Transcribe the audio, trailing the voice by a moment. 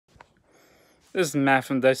This is Matt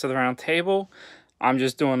from Dice of the Round Table. I'm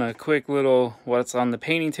just doing a quick little what's on the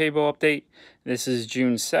painting table update. This is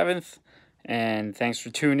June 7th, and thanks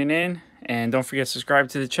for tuning in. And don't forget to subscribe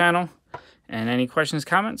to the channel. And any questions,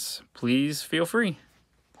 comments, please feel free.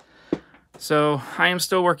 So I am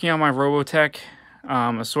still working on my Robotech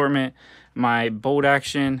assortment. My bolt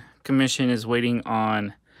action commission is waiting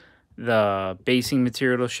on the basing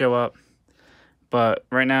material to show up. But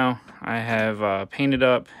right now I have painted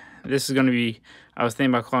up. This is going to be, I was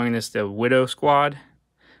thinking about calling this the Widow Squad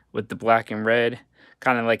with the black and red,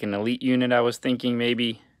 kind of like an elite unit I was thinking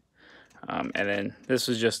maybe. And then this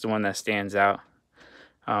was just the one that stands out.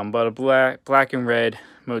 But a black and red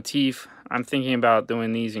motif. I'm thinking about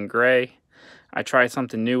doing these in gray. I tried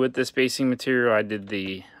something new with this basing material. I did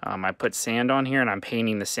I put sand on here and I'm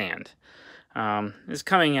painting the sand. It's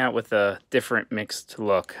coming out with a different mixed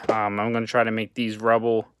look. I'm going to try to make these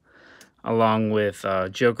rubble along with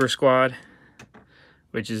Joker Squad,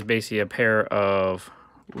 which is basically a pair of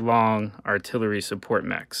long artillery support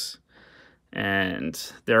mechs. And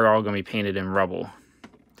they're all going to be painted in rubble.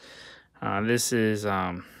 This is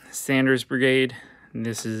Sanders Brigade.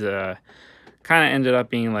 This is kind of ended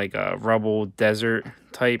up being like a rubble desert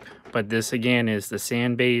type, but this again is the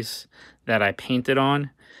sand base that I painted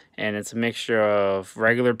on, and it's a mixture of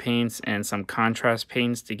regular paints and some contrast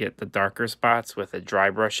paints to get the darker spots with a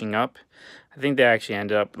dry brushing up. I think they actually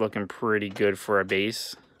ended up looking pretty good for a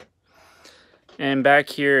base. And back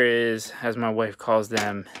here is, as my wife calls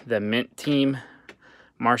them, the mint team,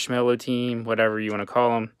 marshmallow team, whatever you want to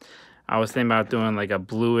call them. I was thinking about doing like a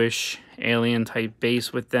bluish alien type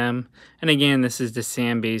base with them. And again, this is the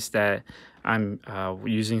sand base that I'm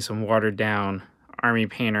using some watered down Army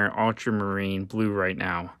Painter Ultramarine blue right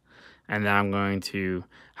now. And then I'm going to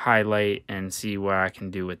highlight and see what I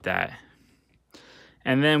can do with that.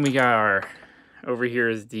 And then we got our, over here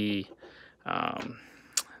is the,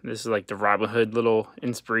 this is like the Robin Hood little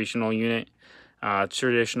inspirational unit.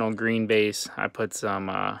 Traditional green base. I put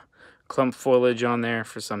some clump foliage on there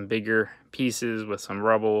for some bigger pieces with some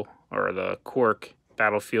rubble or the cork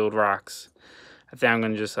battlefield rocks. I think I'm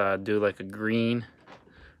going to just do like a green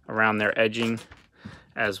around their edging,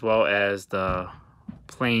 as well as the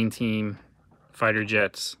plane team fighter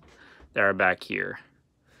jets that are back here.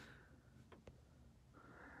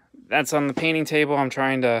 That's on the painting table. I'm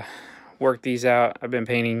trying to work these out. I've been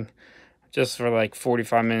painting just for like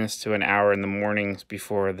 45 minutes to an hour in the mornings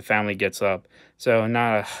before the family gets up. So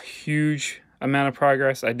not a huge amount of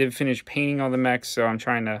progress. I did finish painting all the mechs, so I'm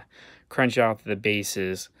trying to crunch out the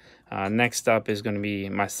bases. Next up is going to be,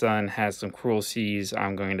 my son has some Cruel Seas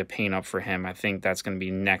I'm going to paint up for him. I think that's going to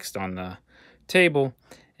be next on the table.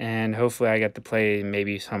 And hopefully I get to play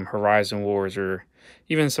maybe some Horizon Wars or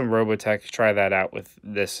even some Robotech. Try that out with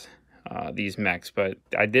these mechs. But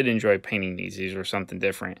I did enjoy painting these. These were something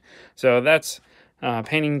different. So that's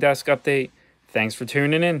painting desk update. Thanks for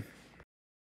tuning in.